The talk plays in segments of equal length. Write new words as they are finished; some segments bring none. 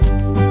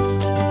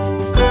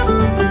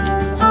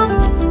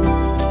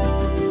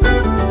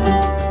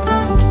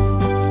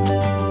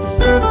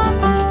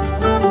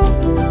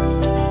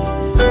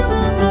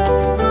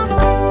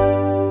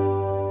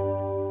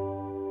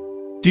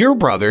Dear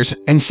brothers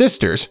and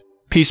sisters,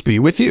 peace be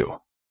with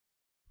you.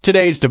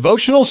 Today's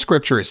devotional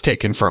scripture is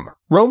taken from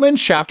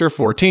Romans chapter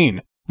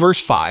 14, verse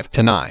 5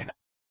 to 9.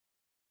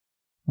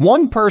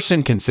 One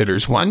person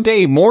considers one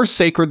day more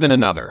sacred than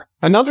another.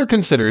 Another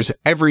considers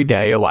every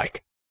day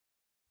alike.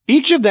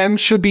 Each of them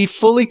should be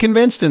fully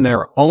convinced in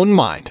their own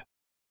mind.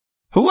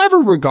 Whoever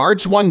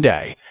regards one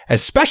day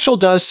as special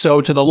does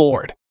so to the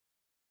Lord.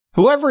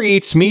 Whoever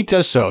eats meat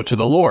does so to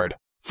the Lord,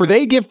 for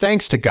they give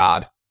thanks to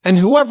God, and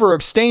whoever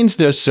abstains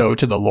does so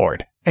to the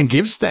Lord, and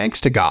gives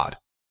thanks to God.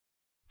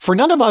 For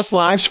none of us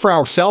lives for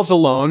ourselves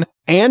alone,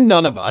 and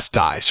none of us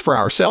dies for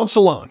ourselves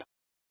alone.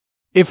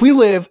 If we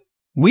live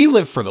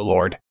for the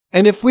Lord,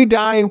 and if we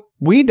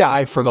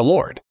die for the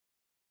Lord.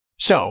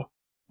 So,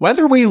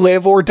 whether we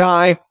live or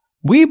die,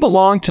 we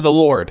belong to the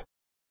Lord.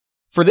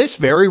 For this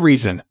very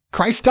reason,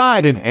 Christ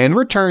died and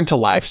returned to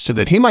life so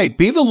that he might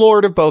be the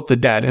Lord of both the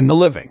dead and the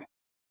living.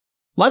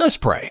 Let us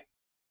pray.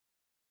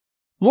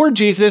 Lord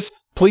Jesus,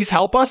 please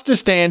help us to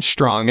stand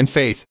strong in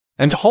faith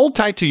and hold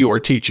tight to your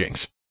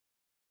teachings.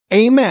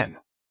 Amen.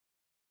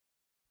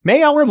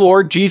 May our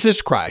Lord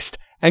Jesus Christ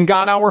and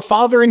God our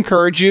Father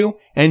encourage you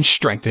and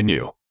strengthen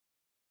you.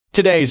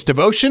 Today's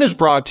devotion is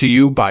brought to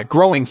you by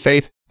Growing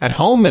Faith at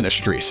Home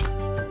Ministries.